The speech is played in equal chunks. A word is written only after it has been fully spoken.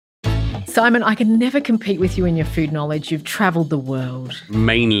Simon, I can never compete with you in your food knowledge. You've travelled the world.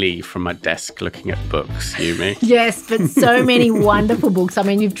 Mainly from my desk looking at books, Yumi. Yes, but so many wonderful books. I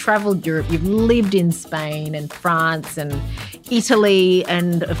mean, you've travelled Europe. You've lived in Spain and France and Italy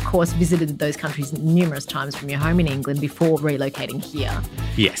and, of course, visited those countries numerous times from your home in England before relocating here.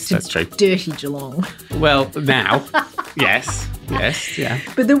 Yes, that's true. Dirty Geelong. Well, now, yes, yeah.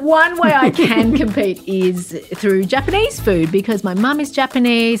 But the one way I can compete is through Japanese food because my mum is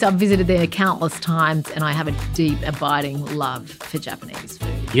Japanese. I've visited there countless times and I have a deep, abiding love for Japanese food.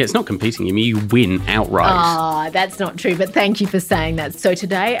 Yeah, it's not competing, Yumi. You win outright. Ah, that's not true, but thank you for saying that. So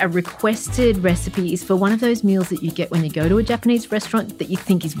today, a requested recipe is for one of those meals that you get when you go to a Japanese restaurant that you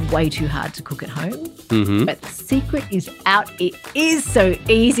think is way too hard to cook at home. Mm-hmm. But the secret is out. It is so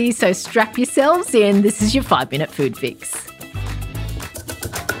easy, so strap yourselves in. This is your 5-minute food fix.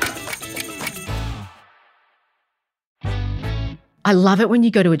 I love it when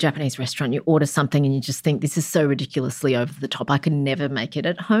you go to a Japanese restaurant, you order something and you just think, this is so ridiculously over the top. I could never make it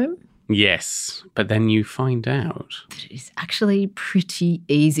at home. Yes, but then you find out. It's actually pretty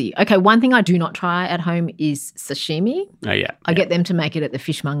easy. Okay, one thing I do not try at home is sashimi. Oh, yeah. I get them to make it at the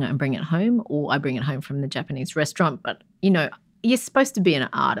fishmonger and bring it home, or I bring it home from the Japanese restaurant. But, you know, you're supposed to be an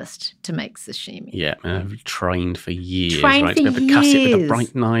artist to make sashimi. Yeah, I've trained for years, Trained right? for To be able to cut it with a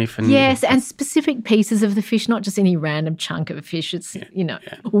bright knife. And yes, and specific pieces of the fish, not just any random chunk of a fish. It's,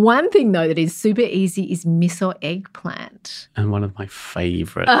 One thing, though, that is super easy is miso eggplant. And one of my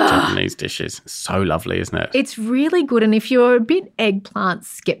favourite Japanese dishes. So lovely, isn't it? It's really good. And if you're a bit eggplant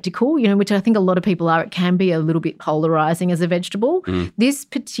skeptical, which I think a lot of people are, it can be a little bit polarising as a vegetable. This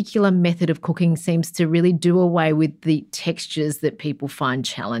particular method of cooking seems to really do away with the textures that people find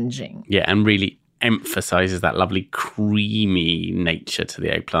challenging. Yeah, and really emphasises that lovely creamy nature to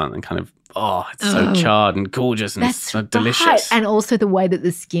the eggplant and kind of, it's so charred and gorgeous and so delicious. Right. And also the way that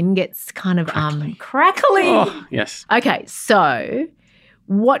the skin gets kind of crackly. Oh, yes. Okay, so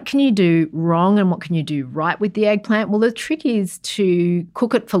what can you do wrong and what can you do right with the eggplant? Well, the trick is to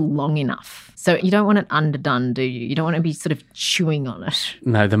cook it for long enough. So you don't want it underdone, do you? You don't want to be sort of chewing on it.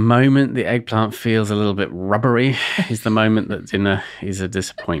 No, the moment the eggplant feels a little bit rubbery is the moment that dinner is a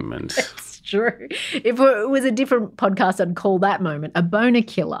disappointment. It's true. If it was a different podcast, I'd call that moment a boner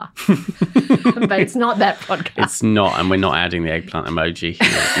killer. But it's not that podcast. It's not, and we're not adding the eggplant emoji.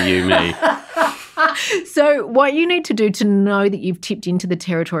 You, me. So what you need to do to know that you've tipped into the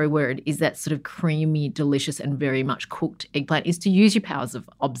territory where it is that sort of creamy, delicious and very much cooked eggplant is to use your powers of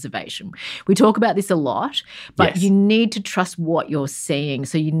observation. We talk about this a lot, but you need to trust what you're seeing.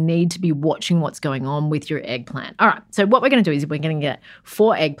 So you need to be watching what's going on with your eggplant. All right, so what we're going to do is we're going to get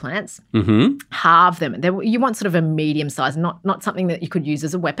 4 eggplants, halve them. You want sort of a medium size, not something that you could use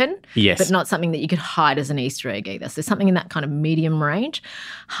as a weapon, but not something that you could hide as an Easter egg either. So something in that kind of medium range.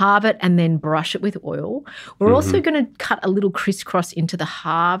 Halve it and then brush it with oil. We're also going to cut a little crisscross into the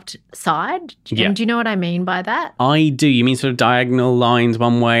halved side. Yeah. And do you know what I mean by that? I do. You mean sort of diagonal lines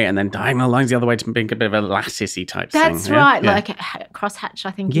one way and then diagonal lines the other way to make a bit of a latticey type thing? That's right. Yeah. Like a crosshatch,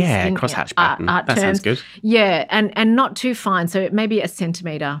 I think. Yeah, crosshatch pattern. Art that terms. sounds good. Yeah, and not too fine. So maybe a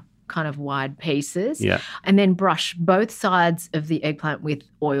centimetre kind of wide pieces. Yeah. And then brush both sides of the eggplant with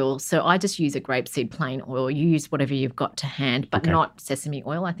oil. So I just use a grapeseed plain oil. You use whatever you've got to hand, but not sesame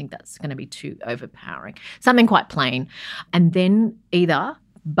oil. I think that's going to be too overpowering. Something quite plain. And then either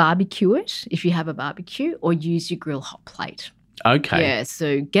barbecue it if you have a barbecue or use your grill hot plate. Okay. Yeah,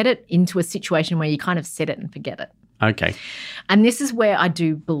 so get it into a situation where you kind of set it and forget it. Okay. And this is where I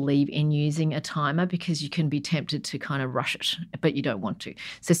do believe in using a timer because you can be tempted to kind of rush it, but you don't want to.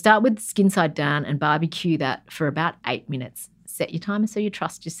 So start with skin side down and barbecue that for about 8 minutes. Set your timer so you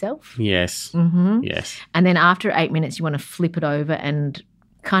trust yourself. Yes. Yes. And then after 8 minutes, you want to flip it over and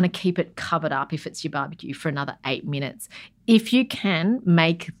kind of keep it covered up if it's your barbecue for another 8 minutes. If you can,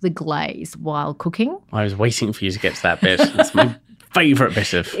 make the glaze while cooking. I was waiting for you to get to that bit. That's my favourite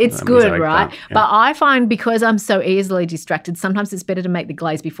bit of it's good, right? Yeah. But I find because I'm so easily distracted, sometimes it's better to make the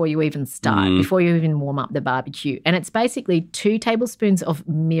glaze before you even start, before you even warm up the barbecue. And it's basically 2 tablespoons of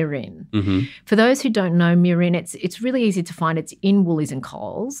mirin. For those who don't know mirin, it's really easy to find. It's in Woolies and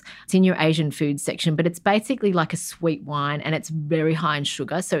Coles. It's in your Asian food section, but it's basically like a sweet wine and it's very high in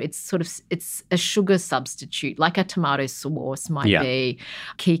sugar. So it's a sugar substitute, like a tomato sauce might be,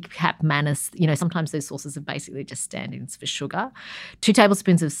 key cap manis. Sometimes those sauces are basically just stand-ins for sugar. 2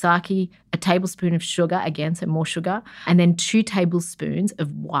 tablespoons of sake, a tablespoon of sugar, again, so more sugar, and then 2 tablespoons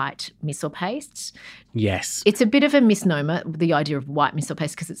of white miso paste. Yes. It's a bit of a misnomer, the idea of white miso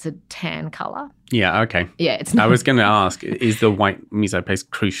paste, because it's a tan colour. Yeah, okay. Yeah, it's not. I was going to ask, is the white miso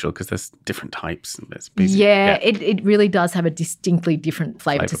paste crucial? Because there's different types. It really does have a distinctly different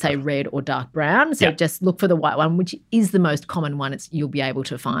flavour to, say, red or dark brown. So just look for the white one, which is the most common one. You'll be able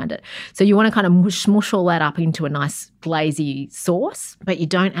to find it. So you want to kind of mush all that up into a nice glazy sauce, but you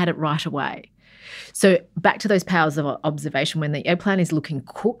don't add it right away. So back to those powers of observation, when the eggplant is looking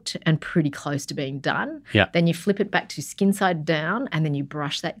cooked and pretty close to being done, then you flip it back to skin side down and then you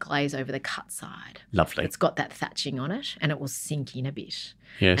brush that glaze over the cut side. Lovely. It's got that thatching on it and it will sink in a bit.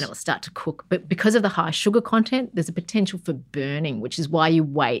 Yes. And it will start to cook. But because of the high sugar content, there's a potential for burning, which is why you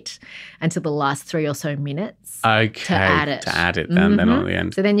wait until the last 3 or so minutes to add it. Then on the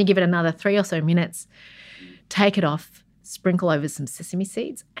end. So then you give it another 3 or so minutes, take it off, sprinkle over some sesame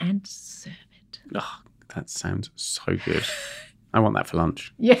seeds and serve it. Oh, that sounds so good. I want that for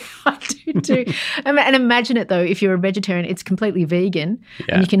lunch. Yeah, I do too. And imagine it, though, if you're a vegetarian, it's completely vegan.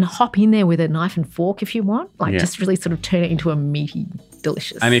 And you can hop in there with a knife and fork if you want. Just really sort of turn it into a meaty,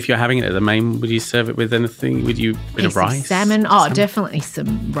 delicious. And if you're having it at the main, would you serve it with anything? Would you bit of rice? Salmon. Oh, definitely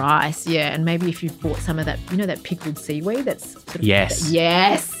some rice, yeah. And maybe if you've bought some of that, that pickled seaweed that's sort of... Yes.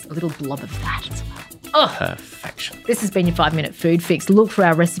 Yes. A little blob of that as well. Oh, perfection. This has been your 5-minute food fix. Look for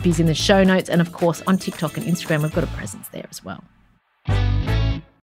our recipes in the show notes. And, of course, on TikTok and Instagram, we've got a presence there as well.